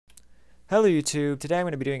Hello YouTube, today I'm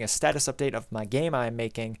going to be doing a status update of my game I'm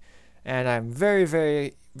making, and I'm very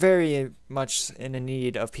much in the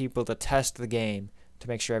need of people to test the game to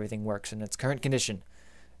make sure everything works in its current condition.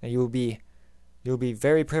 And you'll be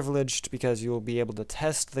very privileged because you will be able to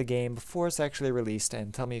test the game before it's actually released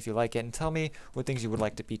and tell me if you like it and tell me what things you would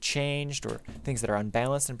like to be changed or things that are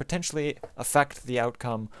unbalanced and potentially affect the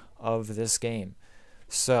outcome of this game.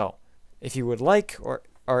 So, if you would like or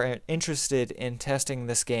are interested in testing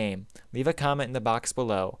this game, leave a comment in the box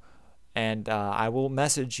below, and I will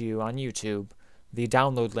message you on YouTube the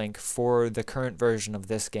download link for the current version of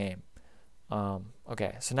this game.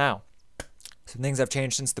 Okay, so now, some things have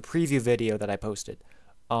changed since the preview video that I posted.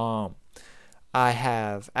 I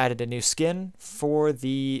have added a new skin for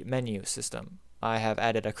the menu system. I have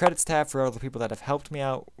added a credits tab for all the people that have helped me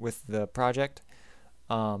out with the project.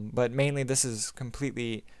 But mainly this is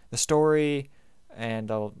completely the story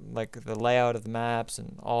and like the layout of the maps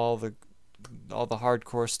and all the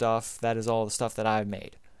hardcore stuff. That is all the stuff that I've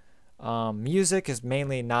made. Music is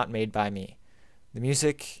mainly not made by me. The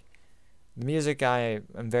music I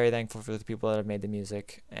am very thankful for the people that have made the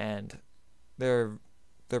music, and they're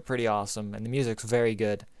pretty awesome, and the music's very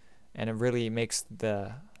good, and it really makes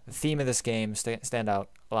the theme of this game stand out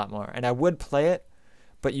a lot more. And I would play it,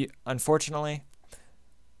 but unfortunately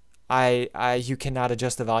you cannot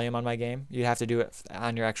adjust the volume on my game. You have to do it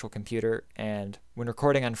on your actual computer, and when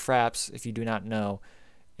recording on Fraps, if you do not know,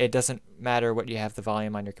 it doesn't matter what you have the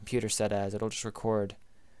volume on your computer set as, it'll just record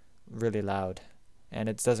really loud, and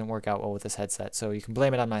it doesn't work out well with this headset, so you can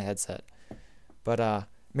blame it on my headset. But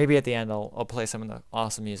maybe at the end I'll play some of the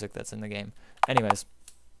awesome music that's in the game. Anyways,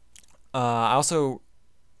 I also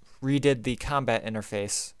redid the combat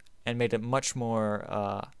interface and made it much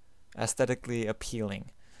more aesthetically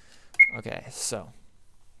appealing. Okay, so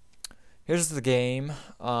here's the game.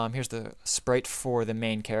 Here's the sprite for the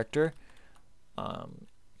main character.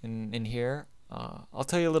 In here, I'll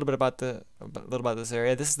tell you a little bit about this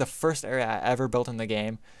area. This is the first area I ever built in the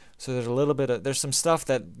game, so there's some stuff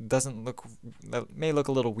that may look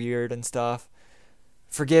a little weird and stuff.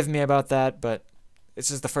 Forgive me about that, but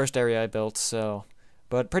this is the first area I built. So,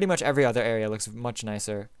 but pretty much every other area looks much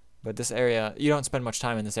nicer. But this area, you don't spend much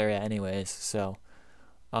time in this area anyways, so.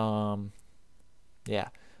 Yeah.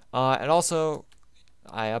 And also,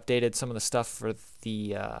 I updated some of the stuff for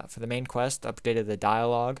the main quest. Updated the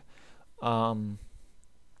dialogue. And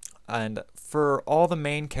for all the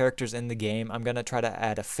main characters in the game, I'm gonna try to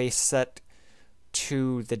add a face set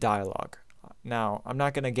to the dialogue. Now, I'm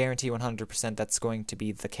not gonna guarantee 100% that's going to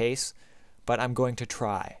be the case, but I'm going to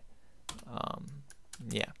try.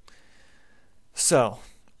 Yeah. So.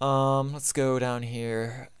 Let's go down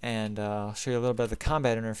here and I'll show you a little bit of the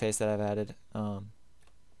combat interface that I've added.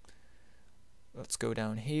 Let's go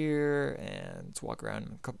down here and let's walk around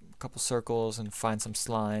in a couple circles and find some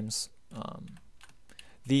slimes.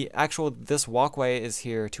 This walkway is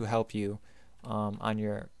here to help you on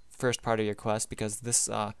your first part of your quest, because this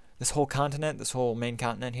whole continent, this whole main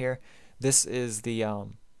continent here, this is the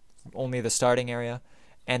only the starting area.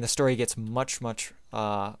 And the story gets much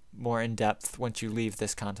more in depth once you leave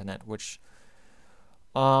this continent, which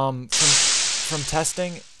from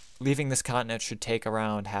testing, leaving this continent should take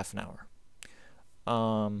around half an hour.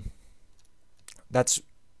 That's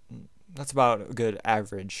about a good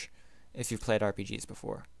average if you've played RPGs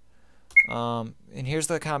before. And here's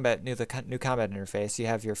the new combat interface. You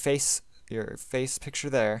have your face picture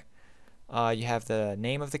there. You have the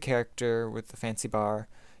name of the character with the fancy bar.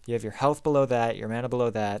 You have your health below that, your mana below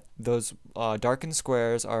that. Those darkened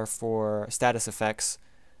squares are for status effects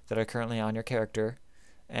that are currently on your character.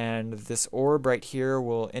 And this orb right here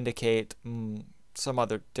will indicate some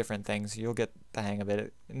other different things. You'll get the hang of it.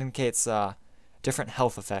 It indicates different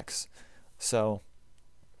health effects. So,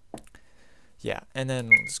 yeah. And then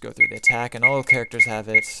we'll just go through the attack, and all characters have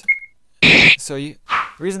it. So the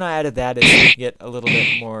reason I added that is to get a little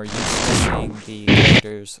bit more used to seeing the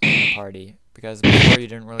characters in the party, because before you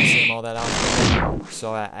didn't really see them all that often.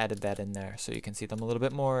 So I added that in there so you can see them a little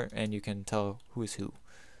bit more and you can tell who's who.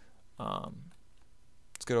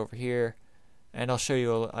 Let's get over here and I'll show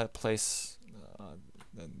you a place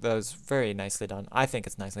that is very nicely done. I think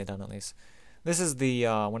it's nicely done, at least. This is the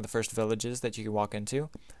one of the first villages that you can walk into.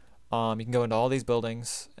 You can go into all these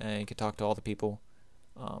buildings and you can talk to all the people.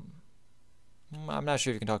 I'm not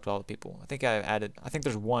sure if you can talk to all the people. I think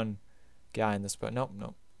there's one guy in this, but nope.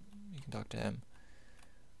 You can talk to him.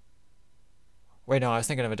 Wait, no, I was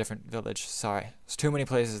thinking of a different village. Sorry. There's too many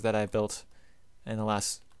places that I built in the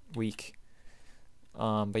last week.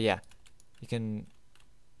 But yeah, you can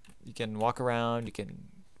walk around. You can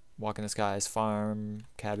walk in this guy's farm,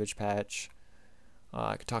 cabbage patch.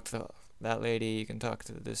 I can talk to that lady. You can talk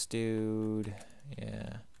to this dude.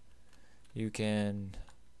 Yeah. You can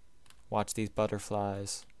watch these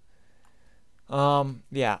butterflies.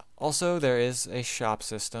 Yeah. Also, there is a shop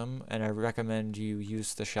system, and I recommend you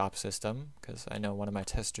use the shop system because I know one of my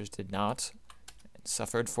testers did not and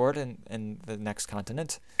suffered for it in the next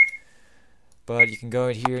continent. But you can go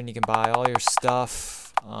in here and you can buy all your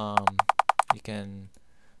stuff. You can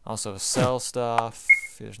also sell stuff.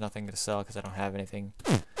 There's nothing to sell because I don't have anything.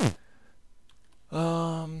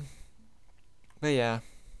 But yeah.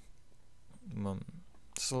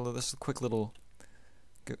 So this is a quick little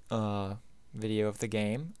video of the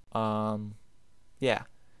game. Yeah.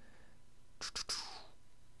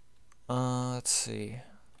 Let's see.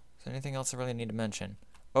 Is there anything else I really need to mention?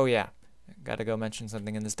 Oh yeah. Gotta go mention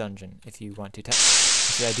something in this dungeon if you want to test.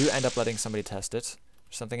 See, I do end up letting somebody test it.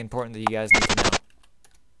 There's something important that you guys need to know.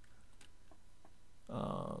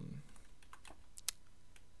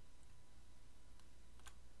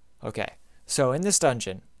 Okay, so in this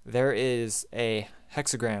dungeon, there is a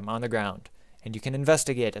hexagram on the ground, and you can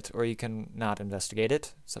investigate it, or you can not investigate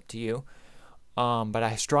it. It's up to you. But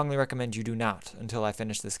I strongly recommend you do not until I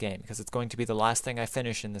finish this game, because it's going to be the last thing I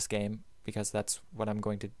finish in this game, because that's what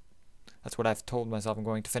I've told myself I'm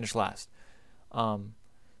going to finish last.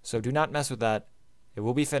 So do not mess with that. It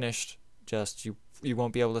will be finished, just you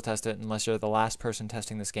won't be able to test it unless you're the last person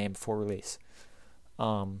testing this game before release.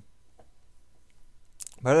 But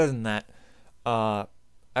other than that,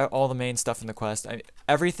 all the main stuff in the quest,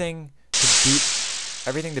 everything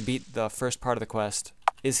to beat the first part of the quest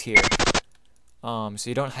is here. So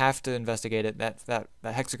you don't have to investigate it. That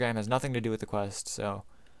hexagram has nothing to do with the quest. So,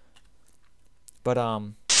 but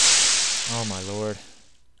oh my lord.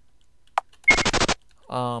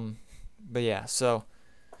 But yeah, so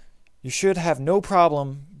you should have no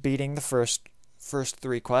problem beating the first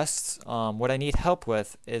 3 quests. What I need help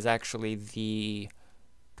with is actually the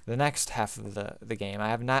next half of the game. I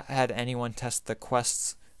have not had anyone test the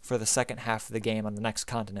quests for the second half of the game on the next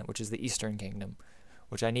continent, which is the Eastern Kingdom,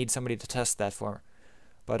 which I need somebody to test that for.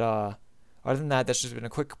 But other than that, that's just been a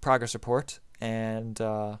quick progress report and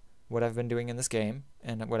what I've been doing in this game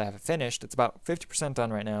and what I have finished. It's about 50%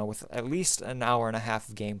 done right now with at least an hour and a half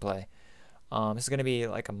of gameplay. This is going to be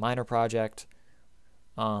like a minor project.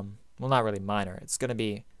 Well, not really minor. It's going to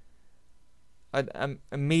be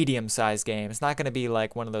a medium-sized game. It's not going to be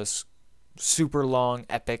like one of those super long,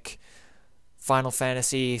 epic Final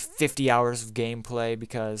Fantasy 50 hours of gameplay,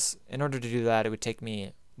 because in order to do that, it would take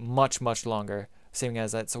me much, much longer, seeing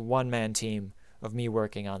as it's a one-man team of me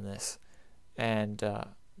working on this. And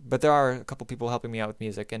but there are a couple people helping me out with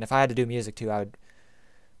music, and if I had to do music too,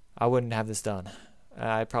 I wouldn't have this done.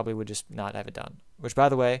 I probably would just not have it done. Which, by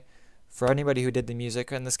the way, for anybody who did the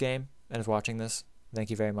music in this game and is watching this, thank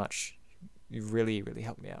you very much. You really, really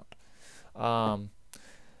helped me out.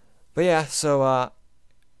 But yeah, so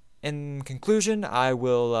in conclusion, I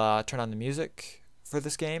will turn on the music for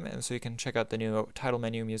this game, and so you can check out the new title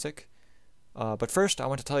menu music. But first, I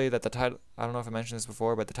want to tell you that the title, I don't know if I mentioned this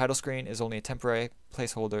before, but the title screen is only a temporary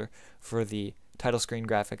placeholder for the title screen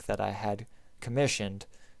graphic that I had commissioned.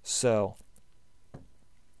 So,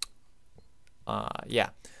 yeah.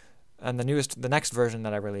 And the next version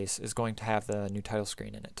that I release is going to have the new title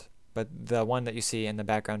screen in it. But the one that you see in the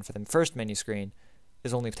background for the first menu screen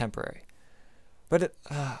is only temporary. But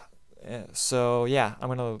so yeah, I'm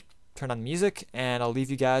going to turn on music, and I'll leave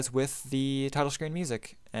you guys with the title screen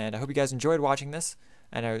music. And I hope you guys enjoyed watching this,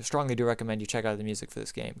 and I strongly do recommend you check out the music for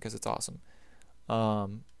this game, because it's awesome.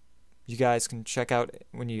 You guys can check out,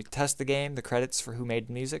 when you test the game, the credits for who made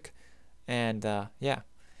the music. And yeah.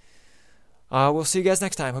 We'll see you guys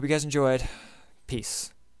next time. Hope you guys enjoyed.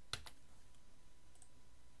 Peace.